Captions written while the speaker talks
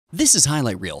This is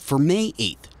Highlight Reel for May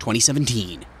 8th,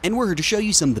 2017, and we're here to show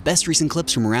you some of the best recent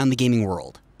clips from around the gaming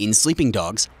world. In Sleeping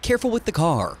Dogs, careful with the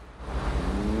car.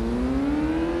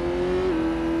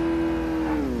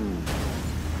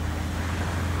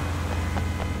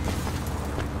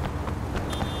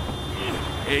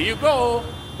 Here you go.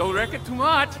 Don't wreck it too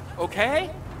much,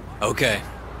 okay? Okay.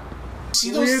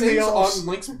 See those things on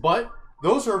Link's butt?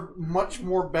 Those are much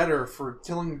more better for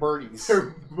killing birdies.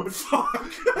 Good job,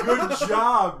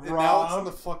 Rob. And now it's in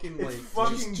the fucking lake. It's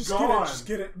fucking Just gone. Just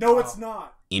get it. No, it's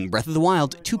not. In Breath of the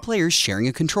Wild, two players sharing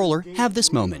a controller have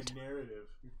this moment.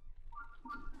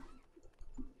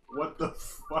 What the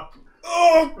fuck?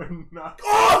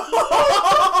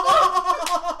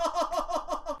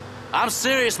 I'm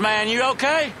serious, man. You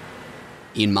okay?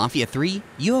 In Mafia 3,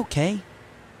 you okay?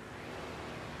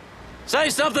 Say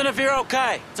something if you're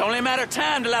okay. It's only a matter of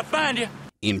time till I find you.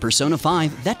 In Persona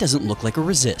 5, that doesn't look like a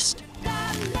resist. Joker!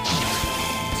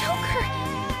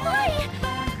 Why?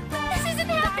 This isn't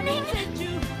happening!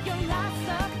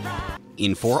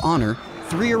 In For Honor,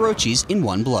 3 Orochis in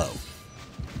one blow.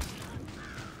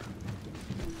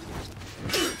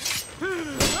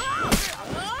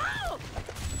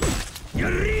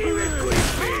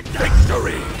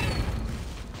 Victory!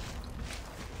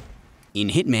 In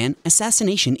Hitman,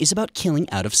 Assassination is about killing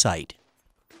out of sight.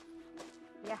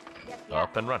 Yeah.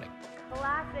 Up and running.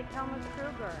 Classic Thomas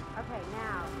Kruger. Okay,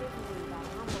 now,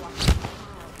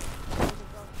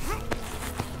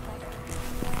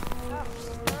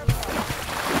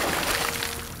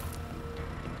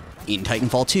 In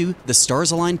Titanfall 2, the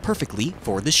stars align perfectly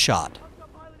for this shot.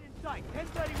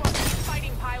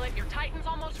 Fighting pilot, your Titan's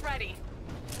almost ready.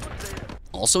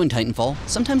 Also in Titanfall,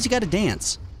 sometimes you gotta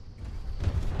dance.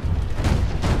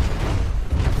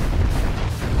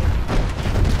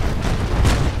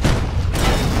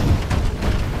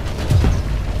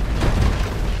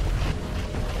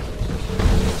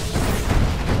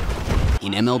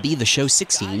 In MLB The Show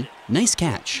 16, nice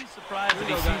catch.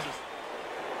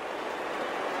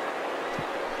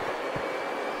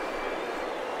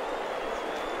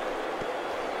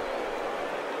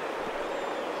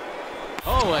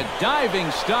 Oh, a diving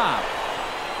stop.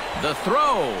 The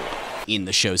throw. In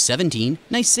The Show 17,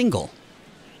 nice single.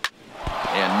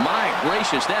 And my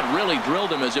gracious, that really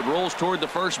drilled him as it rolls toward the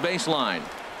first baseline.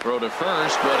 Throw to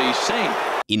first, but he's safe.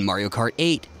 In Mario Kart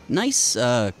 8, nice,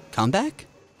 comeback?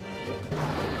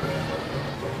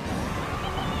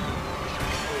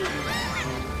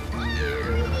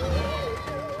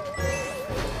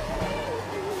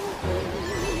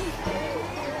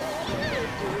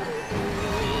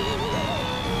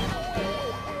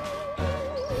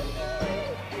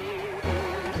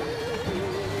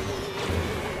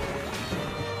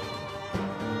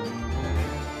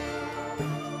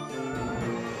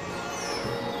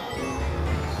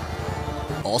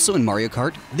 Also in Mario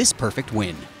Kart, this perfect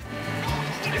win.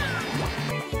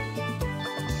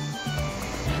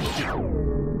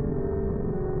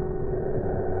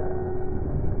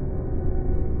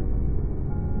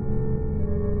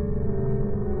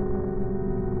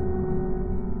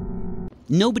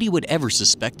 Nobody would ever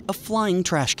suspect a flying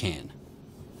trash can.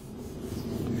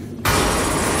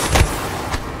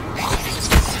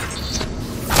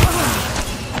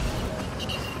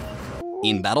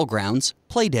 In Battlegrounds,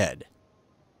 play dead.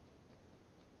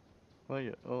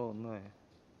 Oh no.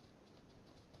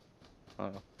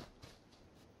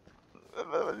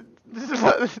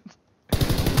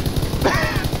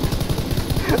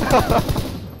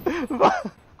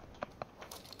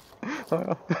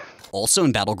 Also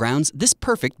in Battlegrounds, this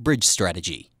perfect bridge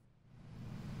strategy.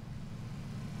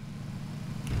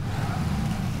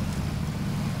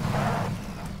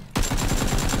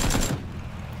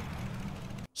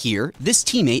 Here, this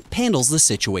teammate handles the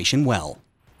situation well.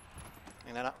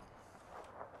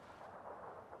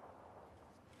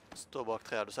 Står bak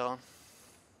treet, du ser han.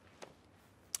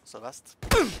 Sørvest.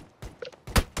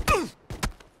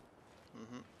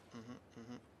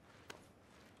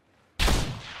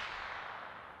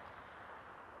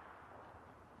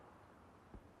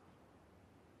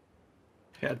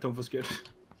 Helt tom for skudd.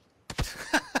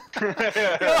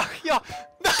 Ja!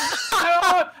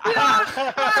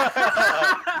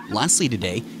 Lastly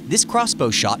today, this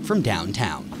crossbow shot from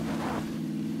downtown.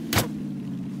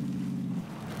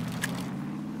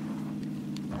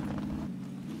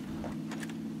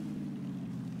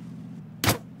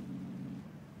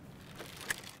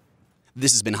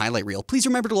 This has been Highlight Reel. Please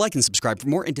remember to like and subscribe for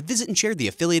more and to visit and share the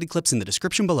affiliated clips in the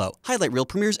description below. Highlight Reel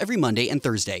premieres every Monday and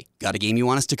Thursday. Got a game you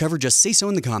want us to cover? Just say so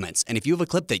in the comments. And if you have a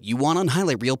clip that you want on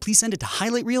Highlight Reel, please send it to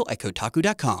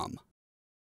highlightreel@kotaku.com.